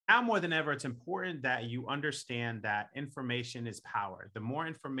Now more than ever, it's important that you understand that information is power. The more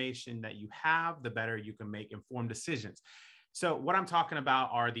information that you have, the better you can make informed decisions. So what I'm talking about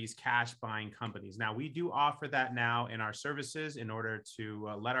are these cash buying companies. Now, we do offer that now in our services in order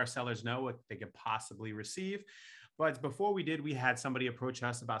to let our sellers know what they could possibly receive. But before we did, we had somebody approach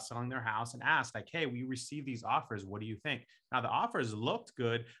us about selling their house and asked, like, hey, we received these offers. What do you think? Now, the offers looked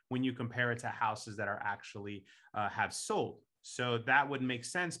good when you compare it to houses that are actually have sold. So that would make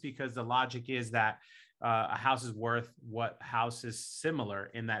sense because the logic is that a house is worth what houses similar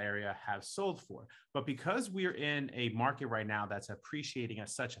in that area have sold for. But because we're in a market right now that's appreciating at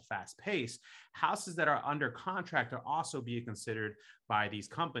such a fast pace, houses that are under contract are also being considered by these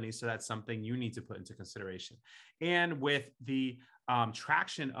companies. So that's something you need to put into consideration. And with the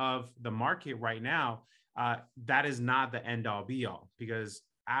traction of the market right now, that is not the end all be all, because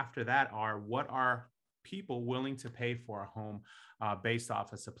after that are what are people willing to pay for a home based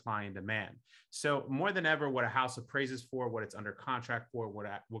off of supply and demand. So more than ever, what a house appraises for, what it's under contract for,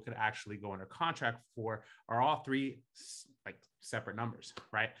 what could actually go under contract for are all three like separate numbers,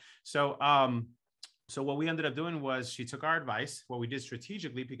 right? So so what we ended up doing was she took our advice, what we did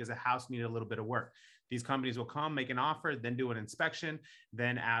strategically, because the house needed a little bit of work. These companies will come, make an offer, then do an inspection,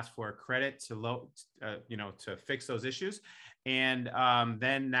 then ask for a credit to to fix those issues. And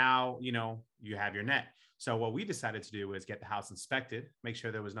then now, you have your net. So what we decided to do is get the house inspected, make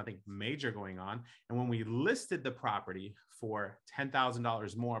sure there was nothing major going on. And when we listed the property for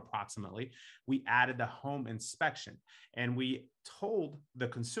 $10,000 more approximately, we added the home inspection. And we told the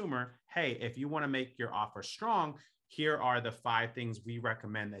consumer, hey, if you want to make your offer strong, here are the 5 things we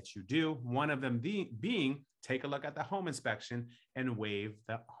recommend that you do. One of them being take a look at the home inspection and waive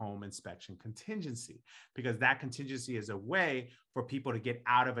the home inspection contingency, because that contingency is a way for people to get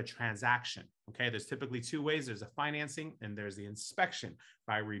out of a transaction. Okay, there's typically 2 ways. There's a financing and there's the inspection.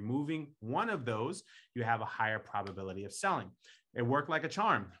 By removing one of those, you have a higher probability of selling. It worked like a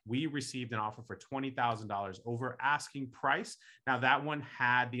charm. We received an offer for $20,000 over asking price. Now that one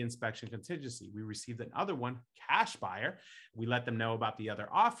had the inspection contingency. We received another one, cash buyer. We let them know about the other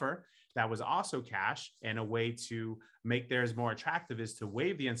offer that was also cash, and a way to make theirs more attractive is to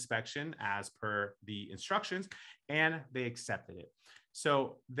waive the inspection as per the instructions, and they accepted it.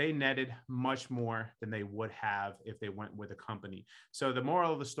 So they netted much more than they would have if they went with a company. So the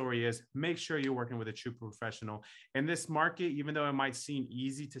moral of the story is make sure you're working with a true professional. In this market, even though it might seem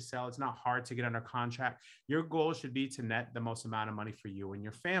easy to sell, it's not hard to get under contract. Your goal should be to net the most amount of money for you and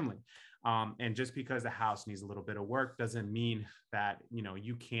your family. And just because the house needs a little bit of work doesn't mean that,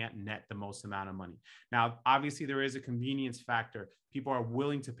 you can't net the most amount of money. Now, obviously there is a convenience factor. People are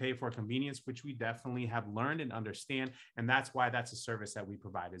willing to pay for convenience, which we definitely have learned and understand. And that's why that's a service that we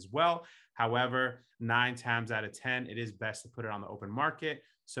provide as well. However, 9 times out of 10, it is best to put it on the open market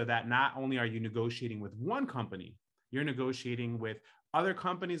so that not only are you negotiating with one company, you're negotiating with other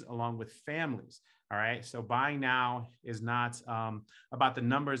companies along with families. All right. So buying now is not about the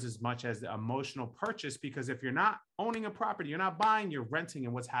numbers as much as the emotional purchase, because if you're not owning a property, you're not buying, you're renting.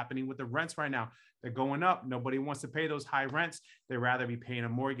 And what's happening with the rents right now? They're going up. Nobody wants to pay those high rents. They'd rather be paying a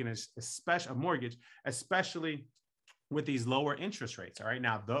mortgage, especially with these lower interest rates. All right.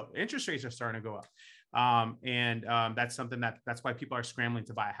 Now the interest rates are starting to go up. That's something that's why people are scrambling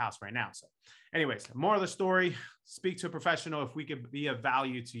to buy a house right now. So anyways, more of the story, speak to a professional. If we could be of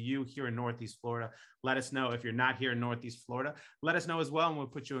value to you here in Northeast Florida, let us know. If you're not here in Northeast Florida, let us know as well. And we'll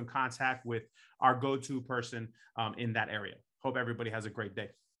put you in contact with our go-to person in that area. Hope everybody has a great day.